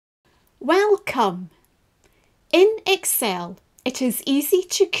Welcome! In Excel, it is easy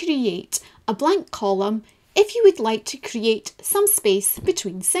to create a blank column if you would like to create some space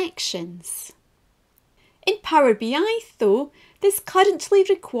between sections. In Power BI though, this currently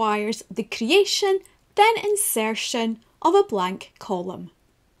requires the creation then insertion of a blank column.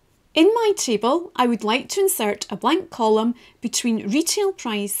 In my table, I would like to insert a blank column between retail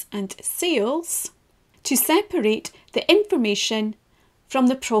price and sales to separate the information from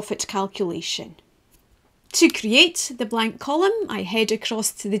the profit calculation. To create the blank column, I head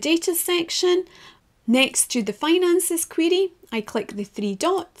across to the data section. Next to the finances query, I click the three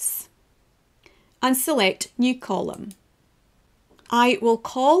dots and select new column. I will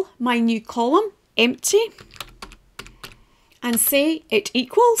call my new column empty and say it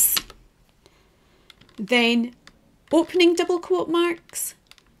equals, then opening double quote marks,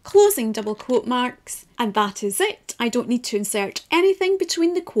 closing double quote marks, and that is it. I don't need to insert anything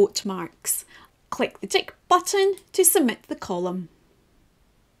between the quote marks. Click the tick button to submit the column.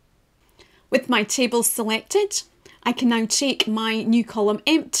 With my table selected, I can now take my new column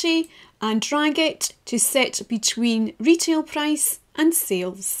empty and drag it to sit between retail price and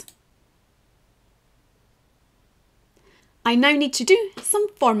sales. I now need to do some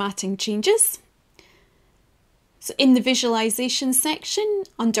formatting changes. So in the visualization section,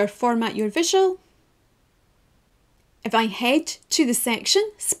 under Format Your Visual, if I head to the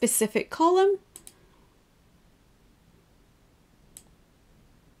section Specific Column,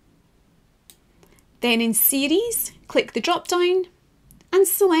 then in Series, click the drop down and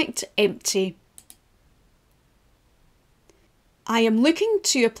select Empty. I am looking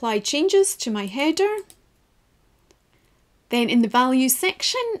to apply changes to my header. Then in the Values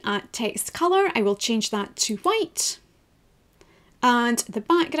section at Text Colour, I will change that to white. And the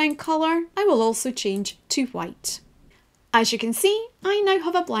background colour, I will also change to white. As you can see, I now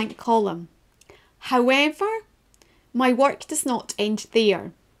have a blank column. However, my work does not end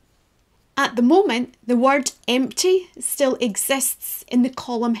there. At the moment, the word empty still exists in the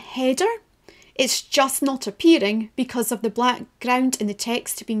column header. It's just not appearing because of the background and the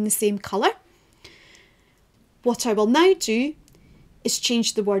text being the same colour. What I will now do is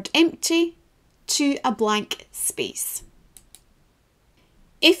change the word empty to a blank space.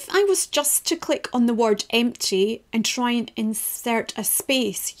 If I was just to click on the word empty and try and insert a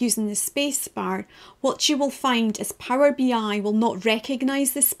space using the space bar, what you will find is Power BI will not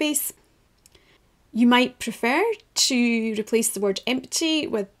recognise the space. You might prefer to replace the word empty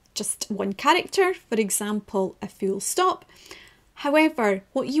with just one character, for example, a full stop. However,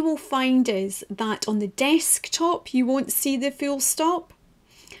 what you will find is that on the desktop, you won't see the full stop.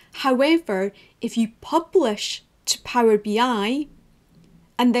 However, if you publish to Power BI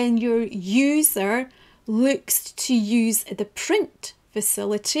and then your user looks to use the print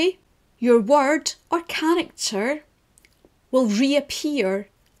facility, your word or character will reappear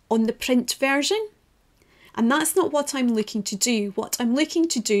on the print version. And that's not what I'm looking to do. What I'm looking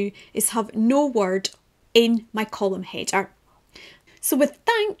to do is have no word in my column header. So with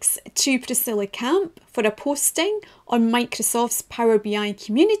thanks to Priscilla Camp for a posting on Microsoft's Power BI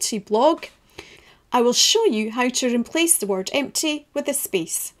community blog, I will show you how to replace the word empty with a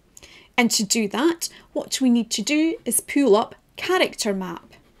space. And to do that, what we need to do is pull up Character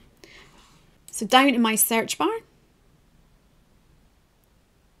Map. So down in my search bar,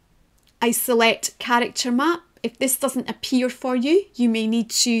 I select Character Map. If this doesn't appear for you, you may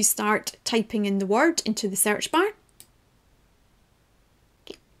need to start typing in the word into the search bar.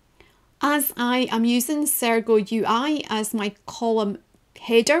 As I am using Sergo UI as my column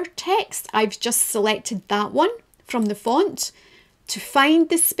header text, I've just selected that one from the font. To find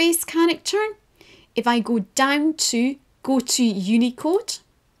the space character, if I go down to go to Unicode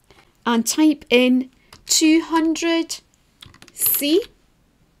and type in 200C,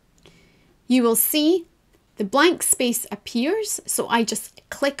 you will see the blank space appears. So I just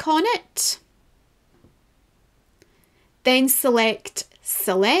click on it, then select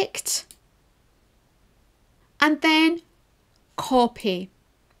and then copy.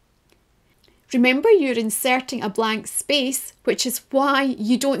 Remember, you're inserting a blank space, which is why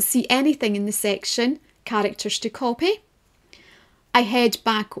you don't see anything in the section Characters to Copy. I head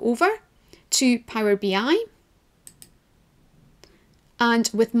back over to Power BI, and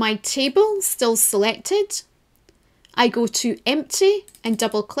with my table still selected, I go to Empty and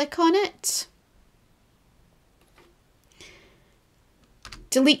double click on it.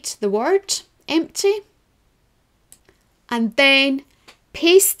 Delete the word empty and then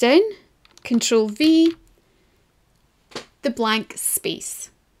paste in, Control V, the blank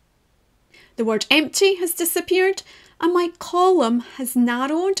space. The word empty has disappeared and my column has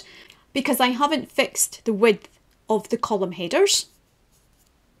narrowed. because I haven't fixed the width of the column headers.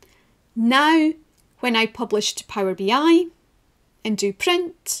 Now, when I publish to Power BI and do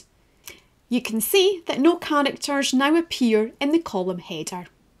print, you can see that no characters now appear in the column header.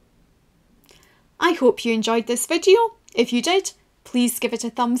 I hope you enjoyed this video. If you did, please give it a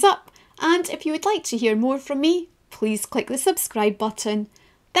thumbs up, and if you would like to hear more from me, please click the subscribe button.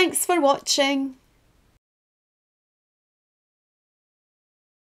 Thanks for watching.